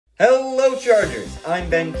Hello Chargers! I'm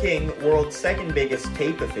Ben King, world's second biggest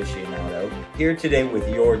tape aficionado, here today with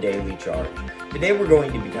your daily charge. Today we're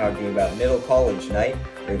going to be talking about Middle College Night,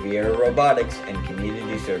 Riviera Robotics, and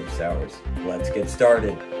Community Service Hours. Let's get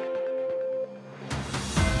started.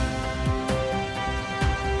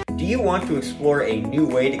 Do you want to explore a new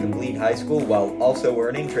way to complete high school while also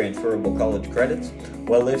earning transferable college credits?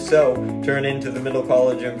 Well, if so, turn into the Middle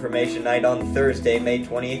College Information Night on Thursday, May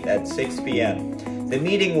 20th at 6 p.m. The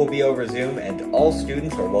meeting will be over Zoom and all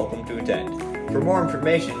students are welcome to attend. For more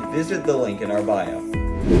information, visit the link in our bio.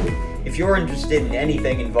 If you're interested in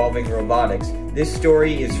anything involving robotics, this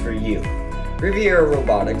story is for you. Riviera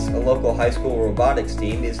Robotics, a local high school robotics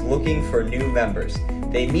team, is looking for new members.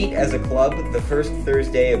 They meet as a club the first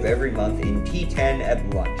Thursday of every month in T10 at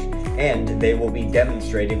lunch, and they will be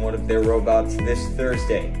demonstrating one of their robots this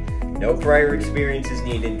Thursday. No prior experience is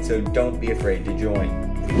needed, so don't be afraid to join.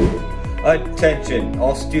 Attention,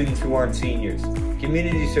 all students who aren't seniors.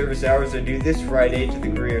 Community service hours are due this Friday to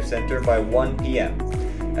the Career Center by 1 p.m.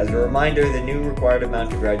 As a reminder, the new required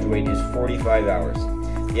amount to graduate is 45 hours.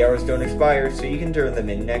 The hours don't expire, so you can turn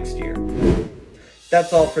them in next year.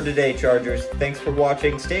 That's all for today, Chargers. Thanks for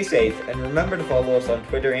watching, stay safe, and remember to follow us on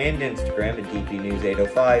Twitter and Instagram at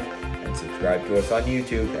DPNews805, and subscribe to us on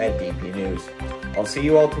YouTube at DPNews. I'll see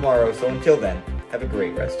you all tomorrow, so until then, have a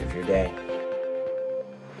great rest of your day.